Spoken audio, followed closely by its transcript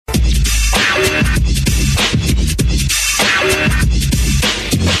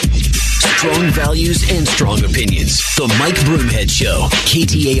values and strong opinions. The Mike Broomhead Show.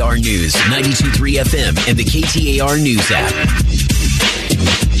 KTAR News, 92.3 FM, and the KTAR News app.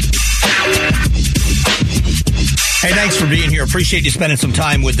 Hey, thanks for being here. Appreciate you spending some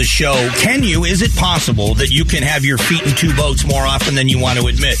time with the show. Is it possible that you can have your feet in two boats more often than you want to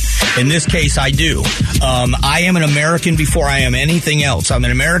admit? In this case, I do. I am an American before I am anything else. I'm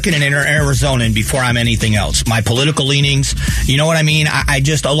an American and an Arizonan before I'm anything else. My political leanings, you know what I mean? I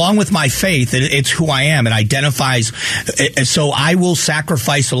just, along with my faith, it's who I am. It identifies. So I will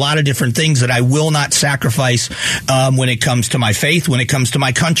sacrifice a lot of different things that I will not sacrifice when it comes to my faith, when it comes to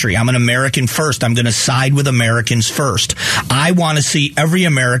my country. I'm an American first. I'm going to side with Americans first. I want to see every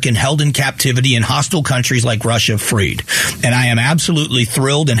American held in captivity in hostile countries like Russia freed. And I am absolutely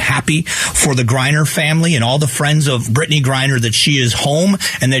thrilled and happy for the Griner family and all the friends of Brittney Griner that she is home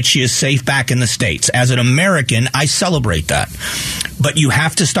and that she is safe back in the States. As an American, I celebrate that. But you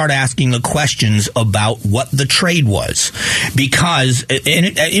have to start asking the questions about what the trade was. Because,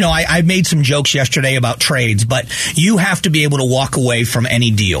 I made some jokes yesterday about trades, but you have to be able to walk away from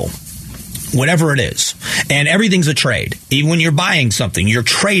any deal, whatever it is. And everything's a trade. Even when you're buying something, you're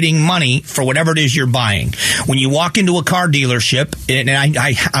trading money for whatever it is you're buying. When you walk into a car dealership, and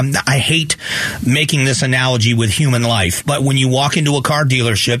I hate making this analogy with human life, but when you walk into a car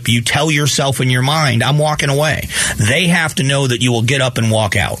dealership, you tell yourself in your mind, I'm walking away. They have to know that you will get up and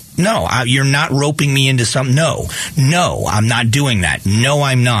walk out. No, you're not roping me into something. No, I'm not doing that. No,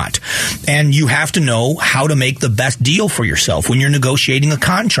 I'm not. And you have to know how to make the best deal for yourself when you're negotiating a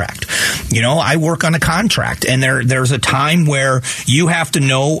contract. I work on a contract, and there's a time where you have to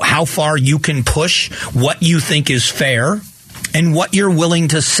know how far you can push what you think is fair and what you're willing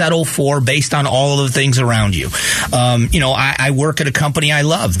to settle for based on all of the things around you. I work at a company I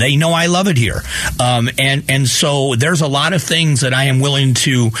love. They know I love it here. And so there's a lot of things that I am willing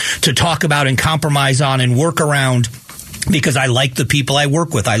to talk about and compromise on and work around, because I like the people I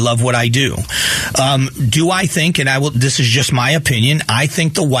work with. I love what I do. Do I think, this is just my opinion, I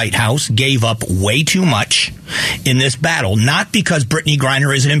think the White House gave up way too much in this battle. Not because Brittney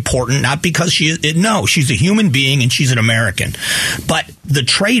Griner isn't important, not because she's a human being and she's an American. But the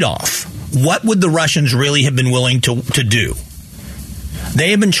trade-off, what would the Russians really have been willing to do?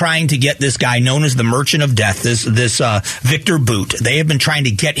 They have been trying to get this guy known as the Merchant of Death, this Victor Bout. They have been trying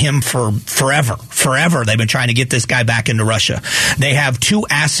to get him for forever. They've been trying to get this guy back into Russia. They have two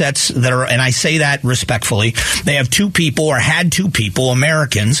assets that are, and I say that respectfully, they have two people, or had two people,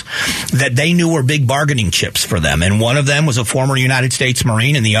 Americans, that they knew were big bargaining chips for them. And one of them was a former United States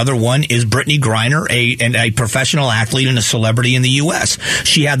Marine, and the other one is Brittney Griner, a professional athlete and a celebrity in the U.S.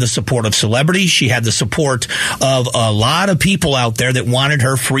 She had the support of celebrities. She had the support of a lot of people out there that wanted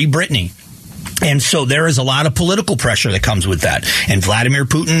her free Brittney. And so there is a lot of political pressure that comes with that. And Vladimir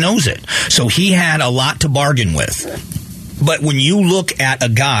Putin knows it. So he had a lot to bargain with. But when you look at a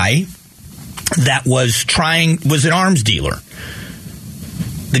guy that was an arms dealer,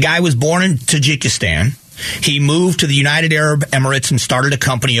 the guy was born in Tajikistan. He moved to the United Arab Emirates and started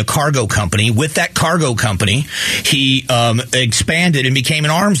a cargo company. With that cargo company, he expanded and became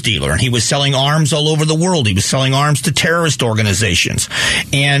an arms dealer. And he was selling arms all over the world. He was selling arms to terrorist organizations.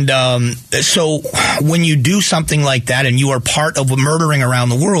 And so when you do something like that and you are part of murdering around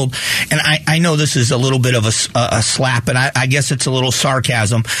the world, and I know this is a little bit of a slap, and I guess it's a little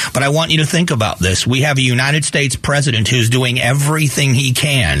sarcasm, but I want you to think about this. We have a United States president who's doing everything he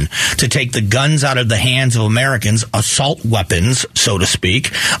can to take the guns out of the hands of Americans, assault weapons, so to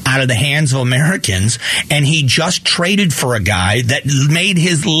speak, out of the hands of Americans, and he just traded for a guy that made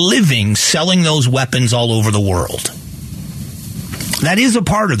his living selling those weapons all over the world. That is a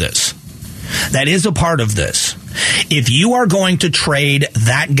part of this. If you are going to trade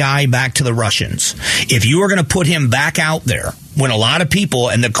that guy back to the Russians, if you are going to put him back out there, when a lot of people,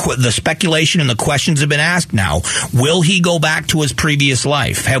 and the speculation and the questions have been asked now, will he go back to his previous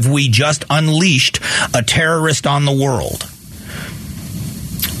life? Have we just unleashed a terrorist on the world?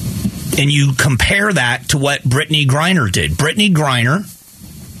 And you compare that to what Brittney Griner did. Brittney Griner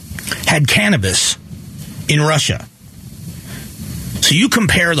had cannabis in Russia. So you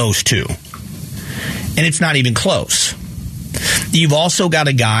compare those two, and it's not even close. You've also got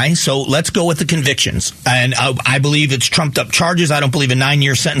a guy, so let's go with the convictions. And I believe it's trumped up charges. I don't believe a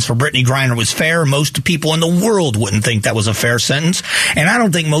 9-year sentence for Brittney Griner was fair. Most people in the world wouldn't think that was a fair sentence. And I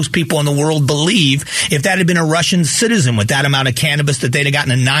don't think most people in the world believe if that had been a Russian citizen with that amount of cannabis that they'd have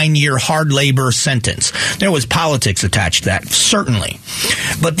gotten a 9-year hard labor sentence. There was politics attached to that, certainly.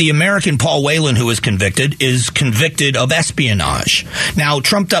 But the American Paul Whelan, who is convicted of espionage. Now,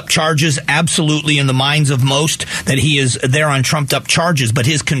 trumped up charges, absolutely in the minds of most, that he is there on Trump trumped-up charges, but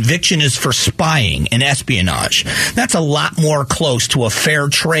his conviction is for spying and espionage. That's a lot more close to a fair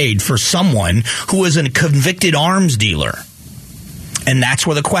trade for someone who is a convicted arms dealer. And that's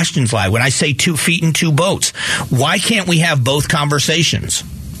where the questions lie. When I say 2 feet in 2 boats, why can't we have both conversations?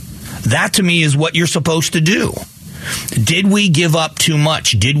 That, to me, is what you're supposed to do. Did we give up too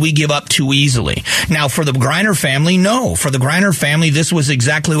much? Did we give up too easily? Now, for the Griner family, no. For the Griner family, this was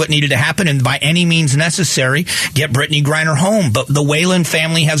exactly what needed to happen, and by any means necessary, get Brittney Griner home. But the Whalen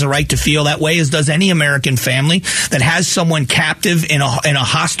family has a right to feel that way, as does any American family that has someone captive in a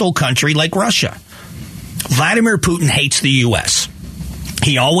hostile country like Russia. Vladimir Putin hates the U.S.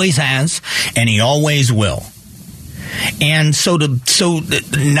 He always has, and he always will. And so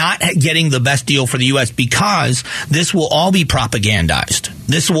not getting the best deal for the U.S. because this will all be propagandized.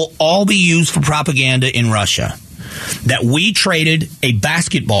 This will all be used for propaganda in Russia. That we traded a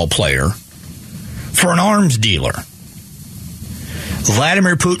basketball player for an arms dealer.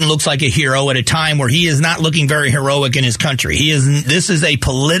 Vladimir Putin looks like a hero at a time where he is not looking very heroic in his country. This is a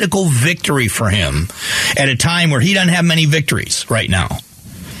political victory for him at a time where he doesn't have many victories right now.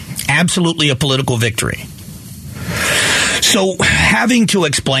 Absolutely a political victory. So having to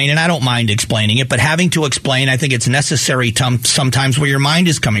explain, and I don't mind explaining it, but having to explain, I think it's necessary sometimes where your mind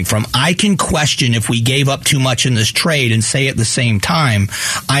is coming from. I can question if we gave up too much in this trade and say at the same time,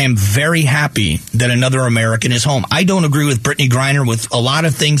 I am very happy that another American is home. I don't agree with Brittney Griner with a lot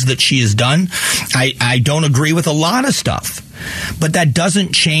of things that she has done. I don't agree with a lot of stuff. But that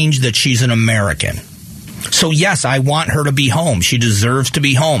doesn't change that she's an American. So, yes, I want her to be home. She deserves to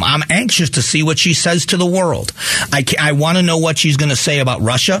be home. I'm anxious to see what she says to the world. I want to know what she's going to say about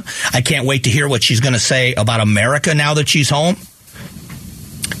Russia. I can't wait to hear what she's going to say about America now that she's home.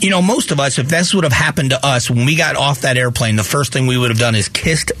 You know, most of us, if this would have happened to us when we got off that airplane, the first thing we would have done is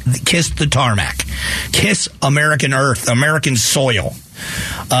kissed the tarmac. Kiss American earth, American soil.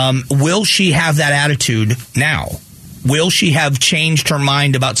 Will she have that attitude now? Will she have changed her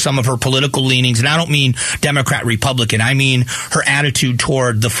mind about some of her political leanings? And I don't mean Democrat, Republican. I mean her attitude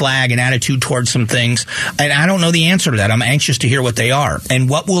toward the flag and attitude toward some things. And I don't know the answer to that. I'm anxious to hear what they are. And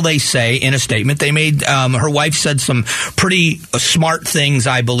what will they say in a statement? They made, her wife said some pretty smart things,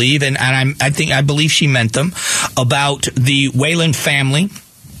 I believe, and I believe she meant them, about the Whalen family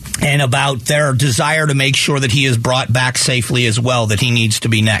and about their desire to make sure that he is brought back safely as well, that he needs to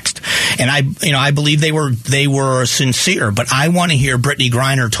be next. And I believe they were sincere, but I want to hear Brittney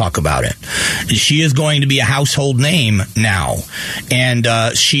Griner talk about it. She is going to be a household name now, and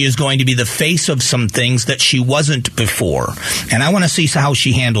she is going to be the face of some things that she wasn't before. And I want to see how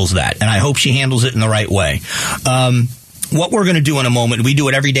she handles that, and I hope she handles it in the right way. What we're going to do in a moment, we do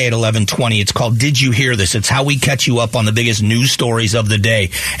it every day at 11:20. It's called Did You Hear This? It's how we catch you up on the biggest news stories of the day,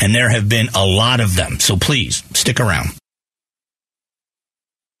 and there have been a lot of them. So please, stick around.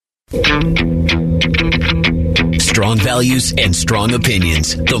 Strong values and strong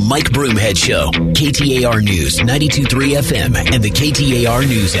opinions. The Mike Broomhead Show. KTAR News, 92.3 FM, and the KTAR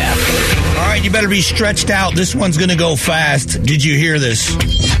News app. All right, you better be stretched out. This one's going to go fast. Did you hear this?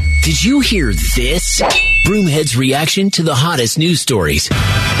 Did you hear this? Broomhead's reaction to the hottest news stories.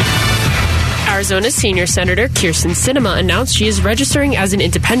 Arizona's senior senator Kyrsten Sinema announced she is registering as an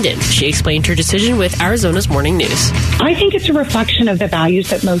independent. She explained her decision with Arizona's Morning News. I think it's a reflection of the values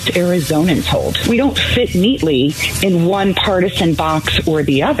that most Arizonans hold. We don't fit neatly in one partisan box or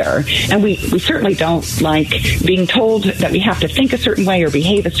the other, and we certainly don't like being told that we have to think a certain way or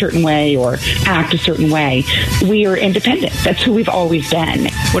behave a certain way or act a certain way. We are independent. That's who we've always been.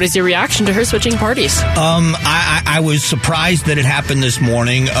 What is your reaction to her switching parties? I was surprised that it happened this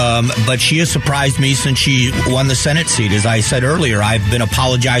morning, but she has surprised me since she won the Senate seat. As I said earlier, I've been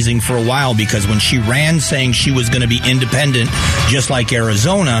apologizing for a while because when she ran saying she was going to be independent, just like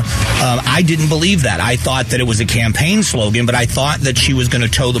Arizona, I didn't believe that. I thought that it was a campaign slogan, but I thought that she was going to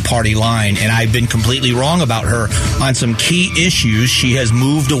toe the party line, and I've been completely wrong about her on some key issues. She has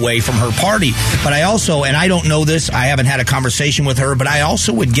moved away from her party. But I also, and I don't know this, I haven't had a conversation with her, but I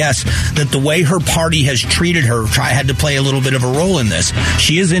also would guess that the way her party has treated her had to play a little bit of a role in this.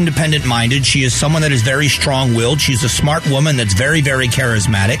 She is independent-minded. She is someone that is very strong-willed. She's a smart woman that's very, very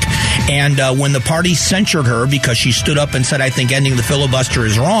charismatic. And when the party censured her because she stood up and said, I think ending the filibuster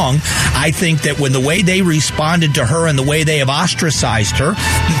is wrong, I think that when the way they responded to her and the way they have ostracized her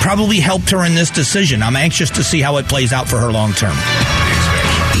probably helped her in this decision. I'm anxious to see how it plays out for her long-term.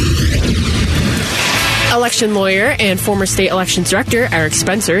 Election lawyer and former state elections director Eric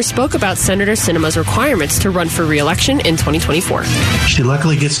Spencer spoke about Senator Sinema's requirements to run for re-election in 2024. She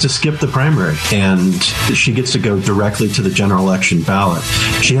luckily gets to skip the primary, and she gets to go directly to the general election ballot.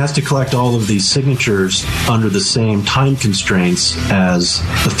 She has to collect all of these signatures under the same time constraints as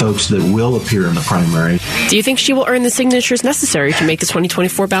the folks that will appear in the primary. Do you think she will earn the signatures necessary to make the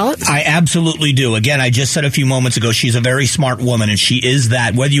 2024 ballot? I absolutely do. Again, I just said a few moments ago, she's a very smart woman, and she is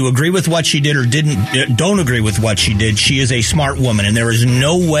that. Whether you agree with what she did or don't agree with what she did, she is a smart woman, and there is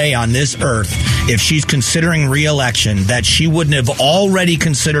no way on this earth, if she's considering re-election, that she wouldn't have already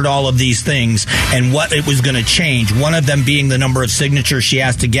considered all of these things and what it was going to change, one of them being the number of signatures she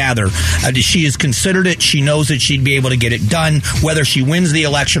has to gather. She has considered it. She knows that she'd be able to get it done. Whether she wins the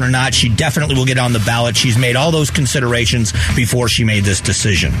election or not, she definitely will get on the ballot. She's made all those considerations before she made this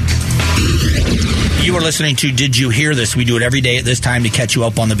decision. You are listening to Did You Hear This? We do it every day at this time to catch you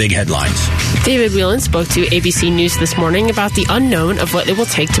up on the big headlines. David Whelan spoke to ABC News this morning about the unknown of what it will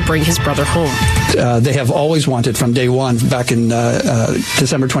take to bring his brother home. They have always wanted from day one, back in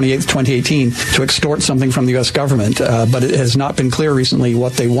December 28th, 2018, to extort something from the U.S. government, but it has not been clear recently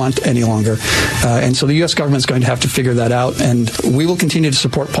what they want any longer. And so the U.S. government is going to have to figure that out, and we will continue to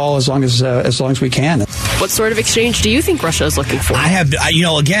support Paul as long as we can. What sort of exchange do you think Russia is looking for?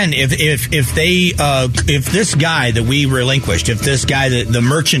 Again, if this guy that we relinquished, if this guy, the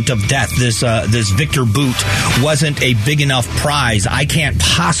merchant of death, this Victor Boot, wasn't a big enough prize, I can't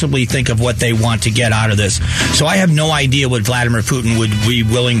possibly think of what they want to get out of this. So I have no idea what Vladimir Putin would be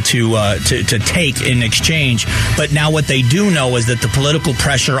willing to take in exchange. But now what they do know is that the political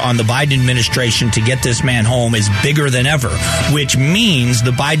pressure on the Biden administration to get this man home is bigger than ever, which means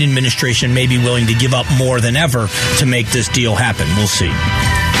the Biden administration may be willing to give up more than ever to make this deal happen. We'll see.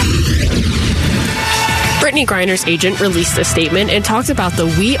 Brittney Griner's agent released a statement and talked about the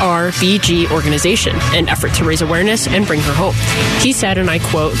We Are BG organization, an effort to raise awareness and bring her home. He said, and I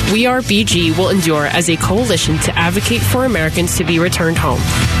quote, "We Are BG will endure as a coalition to advocate for Americans to be returned home."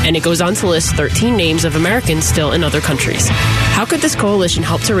 And it goes on to list 13 names of Americans still in other countries. How could this coalition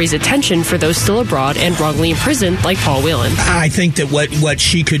help to raise attention for those still abroad and wrongly imprisoned like Paul Whelan? I think that what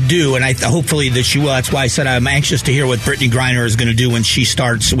she could do, and hopefully that she will, that's why I said I'm anxious to hear what Brittney Griner is going to do when she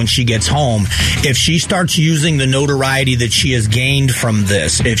gets home. If she starts using the notoriety that she has gained from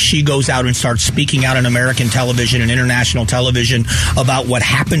this, if she goes out and starts speaking out on American television and international television about what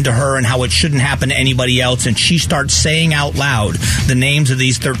happened to her and how it shouldn't happen to anybody else, and she starts saying out loud the names of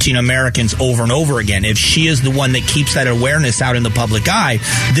these 13 Americans over and over again, if she is the one that keeps that awareness out in the public eye,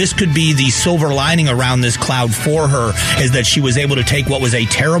 this could be the silver lining around this cloud for her, is that she was able to take what was a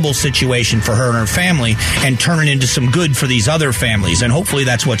terrible situation for her and her family and turn it into some good for these other families, and hopefully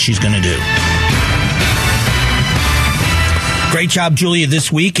that's what she's going to do. Great job, Julia, this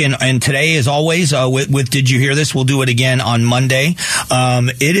week and today, as always, with Did You Hear This? We'll do it again on Monday.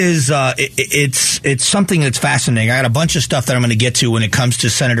 It's something that's fascinating. I got a bunch of stuff that I'm going to get to when it comes to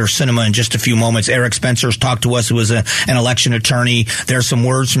Senator Sinema in just a few moments. Eric Spencer's talked to us, who was an election attorney. There's some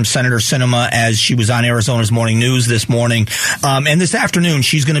words from Senator Sinema as she was on Arizona's Morning News this morning. And this afternoon,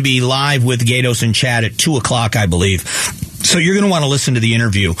 she's going to be live with Gatos and Chad at 2 o'clock, I believe. So you're going to want to listen to the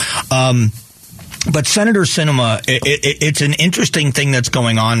interview. But Senator Sinema, it's an interesting thing that's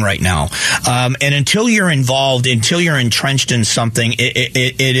going on right now. And until you're involved, until you're entrenched in something,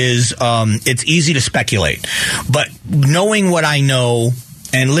 it's easy to speculate. But knowing what I know,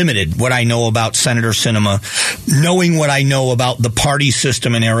 and limited what I know about Senator Sinema, knowing what I know about the party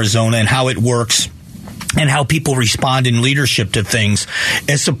system in Arizona and how it works, and how people respond in leadership to things,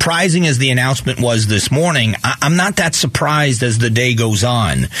 as surprising as the announcement was this morning, I'm not that surprised as the day goes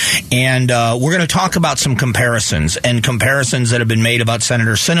on. And we're going to talk about some comparisons that have been made about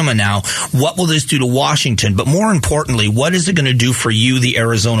Senator Sinema now. What will this do to Washington? But more importantly, what is it going to do for you, the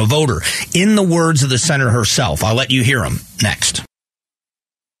Arizona voter? In the words of the senator herself, I'll let you hear them next.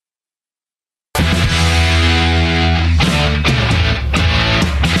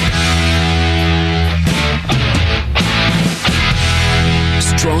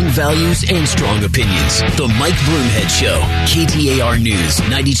 Strong values and strong opinions. The Mike Broomhead Show. KTAR News,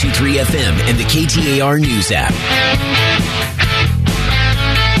 92.3 FM, and the KTAR News app.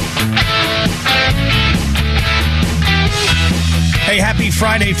 Hey, happy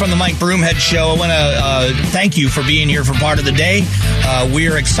Friday from the Mike Broomhead Show. I want to thank you for being here for part of the day. We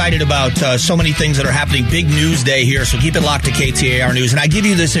are excited about so many things that are happening. Big news day here, so keep it locked to KTAR News. And I give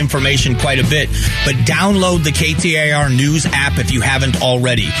you this information quite a bit, but download the KTAR News app if you haven't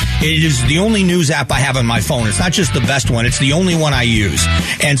already. It is the only news app I have on my phone. It's not just the best one. It's the only one I use.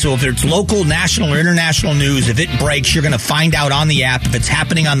 And so if it's local, national, or international news, if it breaks, you're going to find out on the app. If it's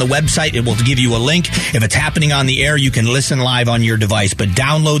happening on the website, it will give you a link. If it's happening on the air, you can listen live on your device. But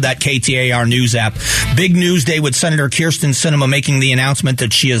download that KTAR News app. Big news day with Senator Kyrsten Sinema making the announcement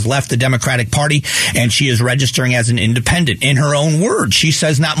that she has left the Democratic Party and she is registering as an independent. In her own words, she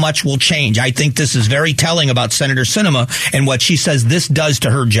says not much will change. I think this is very telling about Senator Sinema and what she says this does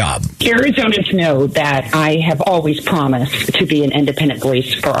to her job. Arizonans know that I have always promised to be an independent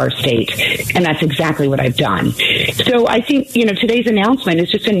voice for our state, and that's exactly what I've done. So I think, today's announcement is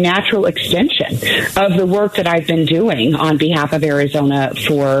just a natural extension of the work that I've been doing on behalf of Arizona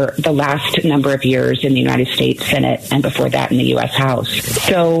for the last number of years in the United States Senate and before that in the U.S. House.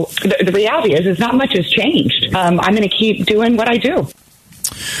 So the reality is not much has changed. I'm going to keep doing what I do.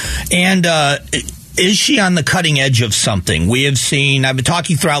 And is she on the cutting edge of something? We have seen, I've been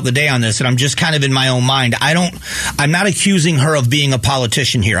talking throughout the day on this, and I'm just kind of in my own mind. I'm not accusing her of being a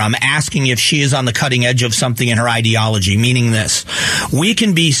politician here. I'm asking if she is on the cutting edge of something in her ideology, meaning this. We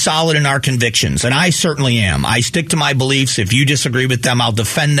can be solid in our convictions, and I certainly am. I stick to my beliefs. If you disagree with them, I'll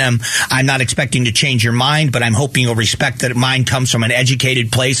defend them. I'm not expecting to change your mind, but I'm hoping you'll respect that mine comes from an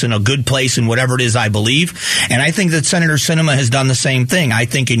educated place and a good place in whatever it is I believe. And I think that Senator Sinema has done the same thing. I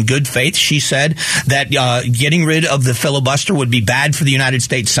think in good faith, she said that getting rid of the filibuster would be bad for the United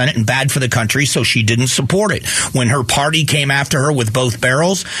States Senate and bad for the country, so she didn't support it. When her party came after her with both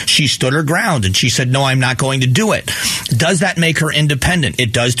barrels, she stood her ground and she said, no, I'm not going to do it. Does that make her independent?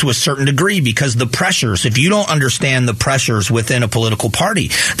 It does to a certain degree, because the pressures, if you don't understand the pressures within a political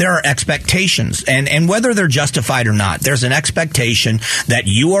party, there are expectations, and whether they're justified or not, there's an expectation that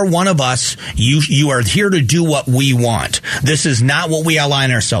you are one of us, you are here to do what we want. This is not what we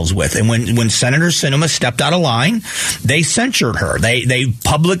align ourselves with. And when Senator Sinema stepped out of line, they censured her. They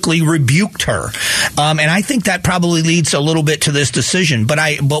publicly rebuked her. And I think that probably leads a little bit to this decision. But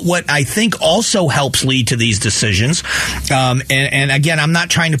what I think also helps lead to these decisions, and again, I'm not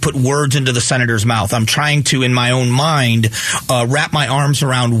trying to put words into the senator's mouth. I'm trying to, in my own mind, wrap my arms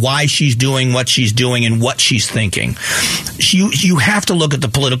around why she's doing what she's doing and what she's thinking. You have to look at the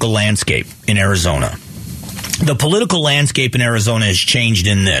political landscape in Arizona. The political landscape in Arizona has changed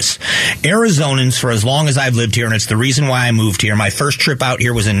in this. Arizonans, for as long as I've lived here, and it's the reason why I moved here, my first trip out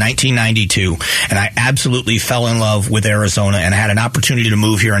here was in 1992, and I absolutely fell in love with Arizona, and I had an opportunity to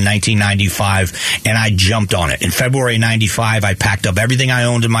move here in 1995, and I jumped on it. In February 95, I packed up everything I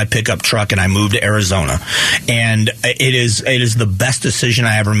owned in my pickup truck, and I moved to Arizona. And it is the best decision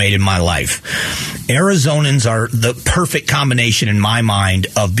I ever made in my life. Arizonans are the perfect combination in my mind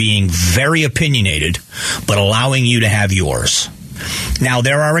of being very opinionated, but allowing you to have yours. Now,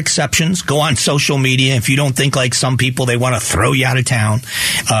 there are exceptions. Go on social media. If you don't think like some people, they want to throw you out of town,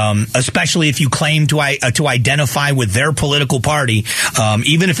 especially if you claim to identify with their political party.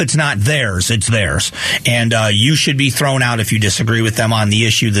 Even if it's not theirs, it's theirs. And you should be thrown out if you disagree with them on the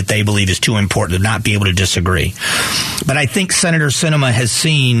issue that they believe is too important to not be able to disagree. But I think Senator Sinema has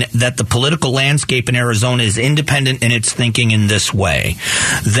seen that the political landscape in Arizona is independent in its thinking in this way,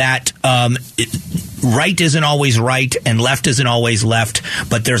 that right isn't always right and left isn't always left,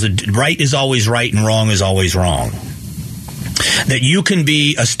 but there's right is always right and wrong is always wrong. That you can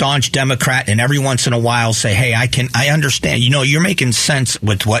be a staunch Democrat and every once in a while say, hey, I understand. You're making sense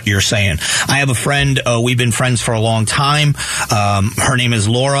with what you're saying. I have a friend, we've been friends for a long time. Her name is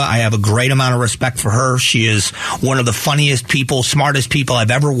Laura. I have a great amount of respect for her. She is one of the funniest people, smartest people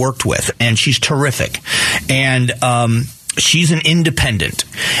I've ever worked with, and she's terrific. And she's an independent,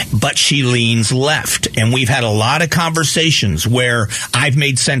 but she leans left. And we've had a lot of conversations where I've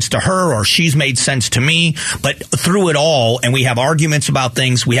made sense to her or she's made sense to me. But through it all, and we have arguments about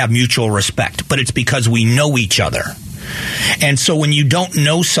things, we have mutual respect. But it's because we know each other. And so when you don't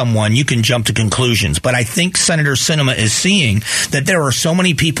know someone, you can jump to conclusions. But I think Senator Sinema is seeing that there are so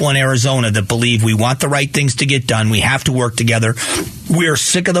many people in Arizona that believe we want the right things to get done. We have to work together. We are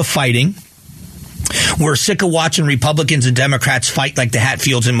sick of the fighting. We're sick of watching Republicans and Democrats fight like the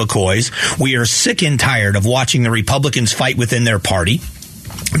Hatfields and McCoys. We are sick and tired of watching the Republicans fight within their party.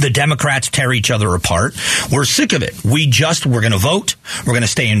 The Democrats tear each other apart. We're sick of it. We're going to vote. We're going to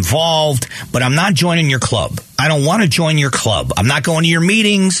stay involved, but I'm not joining your club. I don't want to join your club. I'm not going to your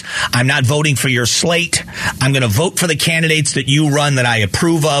meetings. I'm not voting for your slate. I'm going to vote for the candidates that you run that I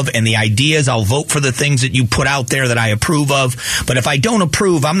approve of, and the ideas. I'll vote for the things that you put out there that I approve of. But if I don't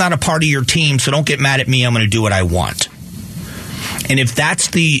approve, I'm not a part of your team, so don't get mad at me. I'm going to do what I want. And if that's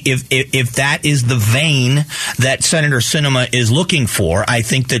if that is the vein that Senator Sinema is looking for, I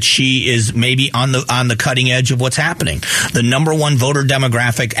think that she is maybe on the cutting edge of what's happening. The number one voter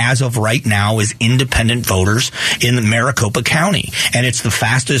demographic as of right now is independent voters in Maricopa County, and it's the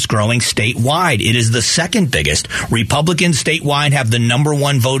fastest growing statewide. It is the second biggest. Republicans statewide have the number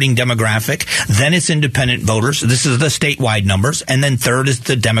one voting demographic. Then it's independent voters. This is the statewide numbers, and then third is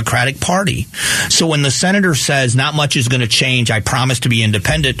the Democratic Party. So when the senator says not much is going to change, I promise to be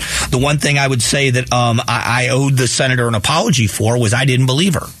independent, the one thing I would say that I owed the senator an apology for was I didn't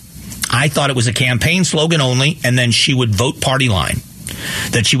believe her. I thought it was a campaign slogan only, and then she would vote party line,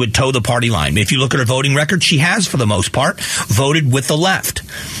 that she would toe the party line. If you look at her voting record, she has, for the most part, voted with the left.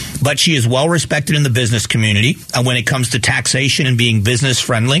 But she is well respected in the business community when it comes to taxation and being business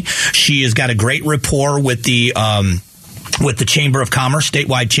friendly. She has got a great rapport with the Chamber of Commerce,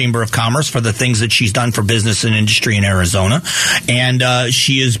 statewide Chamber of Commerce, for the things that she's done for business and industry in Arizona. And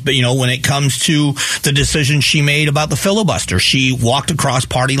she is, when it comes to the decision she made about the filibuster, she walked across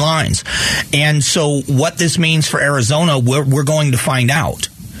party lines. And so what this means for Arizona, we're going to find out.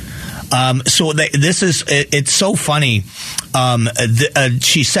 It's so funny.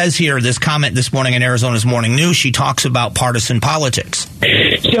 She says here, this comment this morning in Arizona's Morning News, she talks about partisan politics.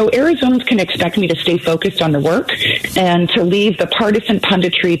 So Arizonans can expect me to stay focused on the work and to leave the partisan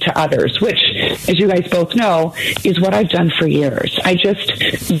punditry to others, which, as you guys both know, is what I've done for years. I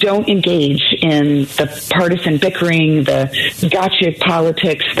just don't engage in the partisan bickering, the gotcha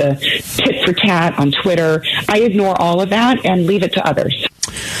politics, the tit for tat on Twitter. I ignore all of that and leave it to others.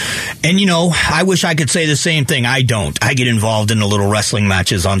 And, I wish I could say the same thing. I don't. I get involved in the little wrestling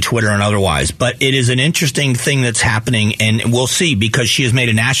matches on Twitter and otherwise. But it is an interesting thing that's happening, and we'll see, because she has made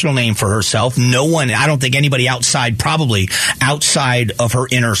a national name for herself. I don't think anybody probably outside of her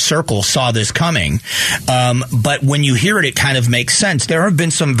inner circle saw this coming. But when you hear it, it kind of makes sense. There have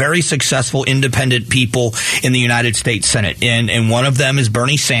been some very successful independent people in the United States Senate, and one of them is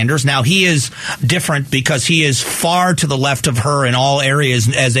Bernie Sanders. Now, he is different because he is far to the left of her in all areas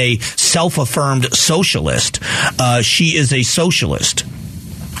as a self-affirmed socialist. She is a socialist.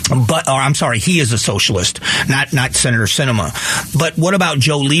 He is a socialist, not Senator Sinema. But what about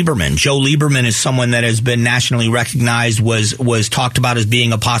Joe Lieberman? Joe Lieberman is someone that has been nationally recognized, was talked about as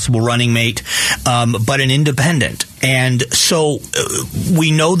being a possible running mate, but an independent. And so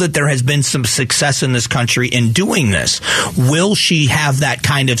we know that there has been some success in this country in doing this. Will she have that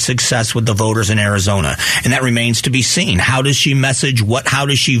kind of success with the voters in Arizona? And that remains to be seen. How does she message? How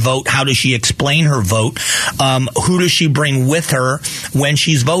does she vote? How does she explain her vote? Who does she bring with her when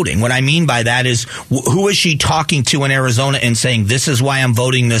she's voting? What I mean by that is, who is she talking to in Arizona and saying, this is why I'm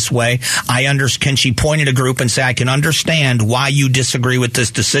voting this way? Can she point at a group and say, I can understand why you disagree with this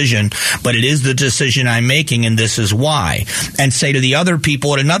decision, but it is the decision I'm making, and this is why. And say to the other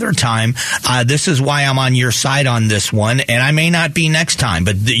people at another time, this is why I'm on your side on this one, and I may not be next time,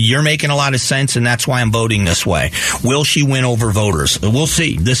 but you're making a lot of sense, and that's why I'm voting this way. Will she win over voters? We'll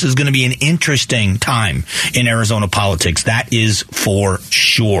see. This is going to be an interesting time in Arizona politics. That is for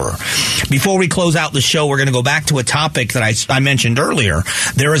sure. Before we close out the show, we're going to go back to a topic that I mentioned earlier.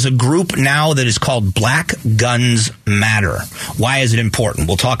 There is a group now that is called Black Guns Matter. Why is it important?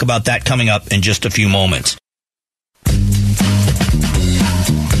 We'll talk about that coming up in just a few moments.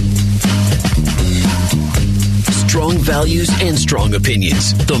 Strong values and strong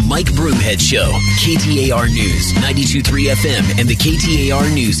opinions. The Mike Broomhead Show. KTAR News, 92.3 FM, and the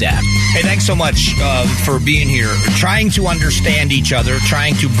KTAR News app. Hey, thanks so much for being here. Trying to understand each other,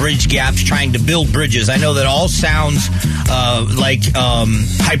 trying to bridge gaps, trying to build bridges. I know that all sounds like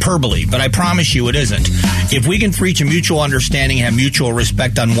hyperbole, but I promise you it isn't. If we can reach a mutual understanding and have mutual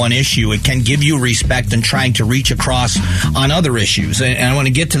respect on one issue, it can give you respect in trying to reach across on other issues. And I want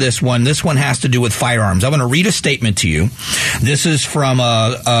to get to this one. This one has to do with firearms. I'm going to read a statement to you. This is from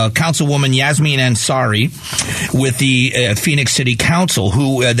Councilwoman Yasmin Ansari with the Phoenix City Council,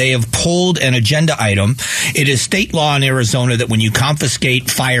 who they have pulled an agenda item. It is state law in Arizona that when you confiscate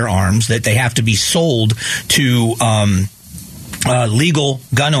firearms, that they have to be sold to legal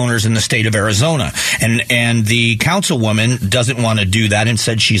gun owners in the state of Arizona. And the councilwoman doesn't want to do that and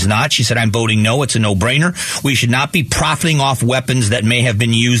said she's not. She said, I'm voting no. It's a no-brainer. We should not be profiting off weapons that may have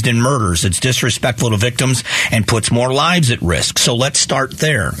been used in murders. It's disrespectful to victims and puts more lives at risk. So let's start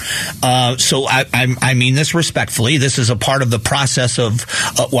there. So I mean this respectfully. This is a part of the process of,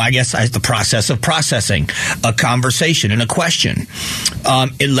 the process of processing a conversation and a question.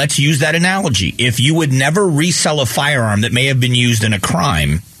 Let's use that analogy. If you would never resell a firearm that may have been used in a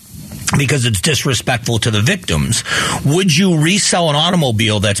crime because it's disrespectful to the victims, would you resell an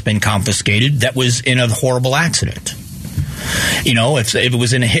automobile that's been confiscated that was in a horrible accident? If it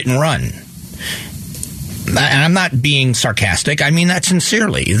was in a hit and run. And I'm not being sarcastic. I mean that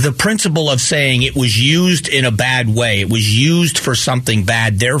sincerely. The principle of saying it was used in a bad way, it was used for something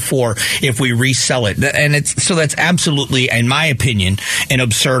bad, therefore, if we resell it. And that's absolutely, in my opinion, an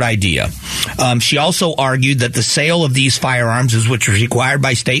absurd idea. She also argued that the sale of these firearms, which is required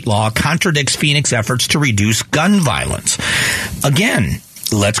by state law, contradicts Phoenix efforts to reduce gun violence. Again,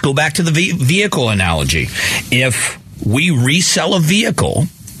 let's go back to the vehicle analogy. If we resell a vehicle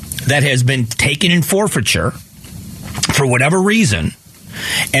that has been taken in forfeiture for whatever reason,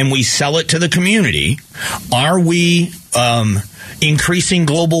 and we sell it to the community, are we increasing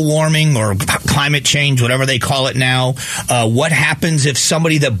global warming or climate change, whatever they call it now? What happens if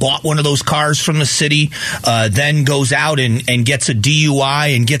somebody that bought one of those cars from the city then goes out and gets a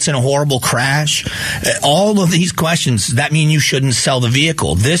DUI and gets in a horrible crash? All of these questions, that mean you shouldn't sell the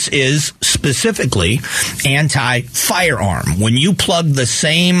vehicle. This is specifically anti-firearm. When you plug the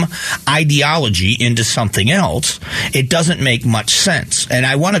same ideology into something else, it doesn't make much sense. And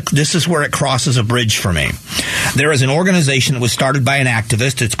this is where it crosses a bridge for me. There is an organization that was started by an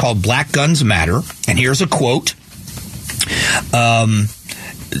activist. It's called Black Guns Matter. And here's a quote.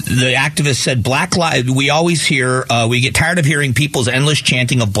 The activist said, we always hear, we get tired of hearing people's endless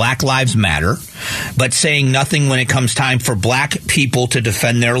chanting of Black Lives Matter, but saying nothing when it comes time for black people to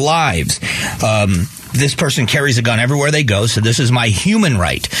defend their lives. This person carries a gun everywhere they go, so this is my human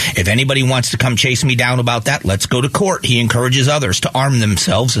right. If anybody wants to come chase me down about that, let's go to court. He encourages others to arm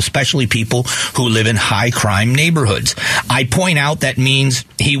themselves, especially people who live in high-crime neighborhoods. I point out that means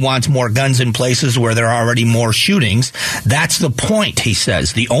he wants more guns in places where there are already more shootings. That's the point, he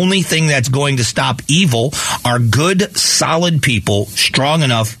says. The only thing that's going to stop evil are good, solid people strong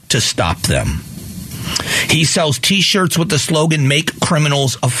enough to stop them. He sells T-shirts with the slogan, "Make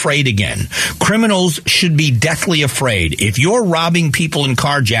criminals afraid again." Criminals should be deathly afraid. If you're robbing people and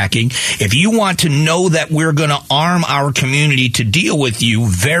carjacking, if you want to know that we're going to arm our community to deal with you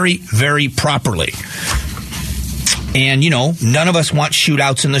very, very properly. And, none of us want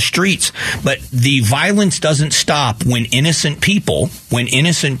shootouts in the streets. But the violence doesn't stop when innocent people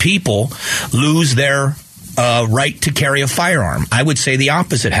lose their right to carry a firearm. I would say the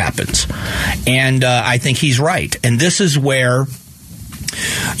opposite happens. And I think he's right. And this is where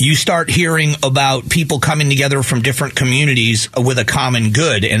you start hearing about people coming together from different communities with a common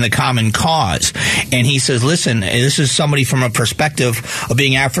good and the common cause. And he says, listen, this is somebody from a perspective of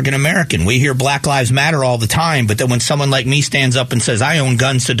being African American. We hear Black Lives Matter all the time, but then when someone like me stands up and says, I own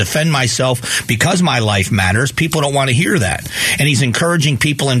guns to defend myself because my life matters, people don't want to hear that. And he's encouraging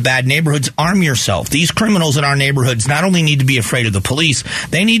people in bad neighborhoods, arm yourself. These criminals in our neighborhoods not only need to be afraid of the police,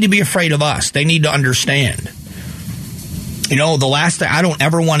 they need to be afraid of us. They need to understand. The last thing, I don't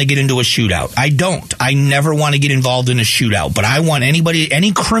ever want to get into a shootout. I never want to get involved in a shootout. But I want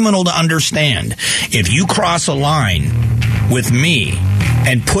any criminal to understand, if you cross a line with me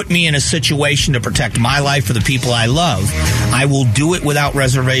and put me in a situation to protect my life or the people I love, I will do it without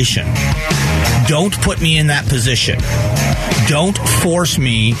reservation. Don't put me in that position. Don't force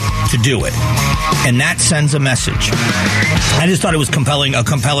me to do it. And that sends a message. I just thought it was a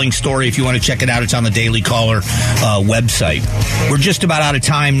compelling story. If you want to check it out, it's on the Daily Caller website. We're just about out of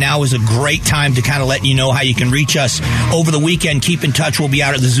time. Now is a great time to kind of let you know how you can reach us over the weekend. Keep in touch. We'll be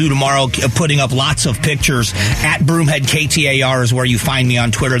out at the zoo tomorrow putting up lots of pictures. At Broomhead KTAR is where you find me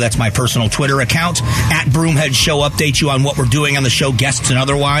on Twitter. That's my personal Twitter account. At Broomhead Show, update you on what we're doing on the show, guests and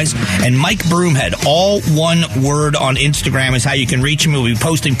otherwise. And Mike Broomhead, all one word, on Instagram is how you can reach him. We'll be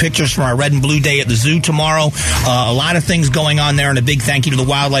posting pictures from our Red and Blue Day at the zoo tomorrow. A lot of things going on there, and a big thank you to the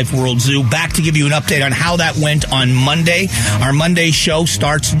Wildlife World Zoo. Back to give you an update on how that went on Monday. Our Monday show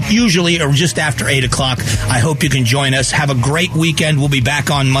starts usually or just after 8 o'clock. I hope you can join us. Have a great weekend. We'll be back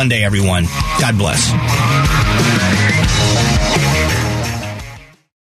on Monday, everyone. God bless.